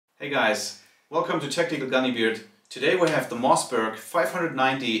Hey guys, welcome to Tactical Gunnybeard. Today we have the Mossberg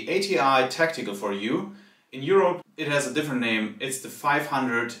 590 ATI Tactical for you. In Europe it has a different name, it's the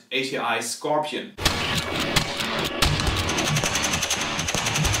 500 ATI Scorpion.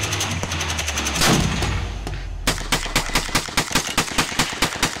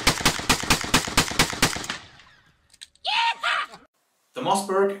 The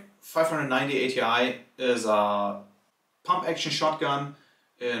Mossberg 590 ATI is a pump action shotgun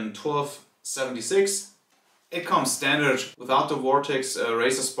in 1276. It comes standard without the Vortex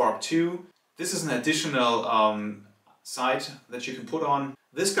Razor Spark 2. This is an additional sight that you can put on.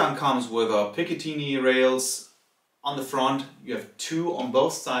 This gun comes with picatinny rails on the front. You have two on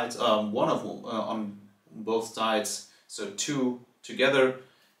both sides, one on both sides, so two together,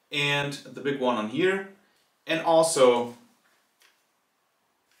 and the big one on here. And also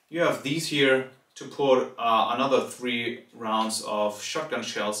you have these here to put another 3 rounds of shotgun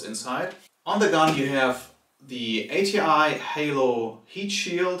shells inside. On the gun you have the ATI Halo heat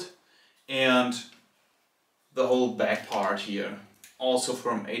shield and the whole back part here, also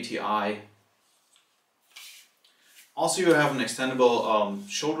from ATI. Also you have an extendable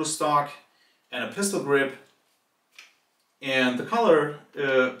shoulder stock and a pistol grip, and the color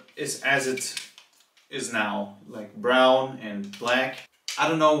is as it is now, like brown and black. I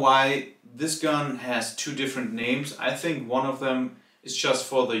don't know why this gun has two different names. I think one of them is just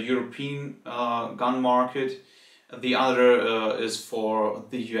for the European gun market. The other is for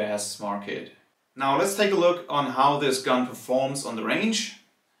the US market. Now let's take a look on how this gun performs on the range.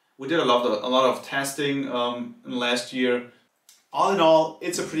 We did a lot of testing last year. All in all,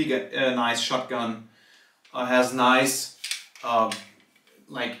 it's a pretty nice shotgun. Has nice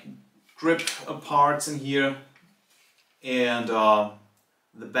like grip parts in here, and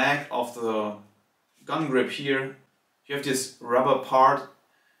the back of the gun grip here, you have this rubber part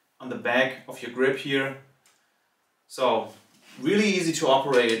on the back of your grip here. So really easy to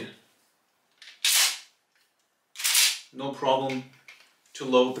operate, no problem to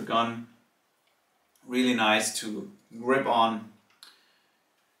load the gun, really nice to grip on.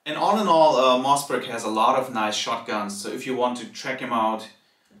 And all in all, Mossberg has a lot of nice shotguns, so if you want to check him out,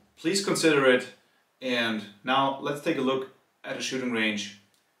 please consider it. And now let's take a look at a shooting range.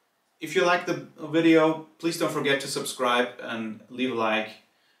 If you like the video, please don't forget to subscribe and leave a like.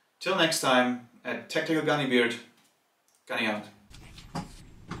 Till next time, at Tactical Gunnybeard, gunny out.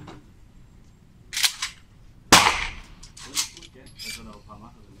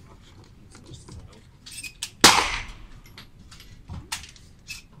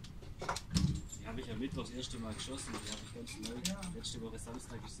 Die habe ich am Mittwoch das erste Mal geschossen, die habe ich ganz neu. Letzte Woche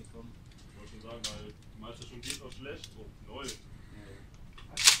Samstag ist sie gekommen. Ich wollte schon sagen, weil du meinst ja schon, geht auch schlecht. Oh, neu.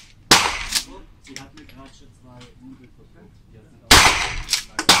 Sie hat mir gerade schon 2 Nudeln verkauft. Die hat nicht auch. Ich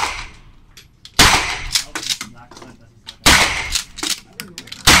glaube, es lag daran, dass ich es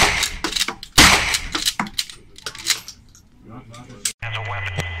Ja,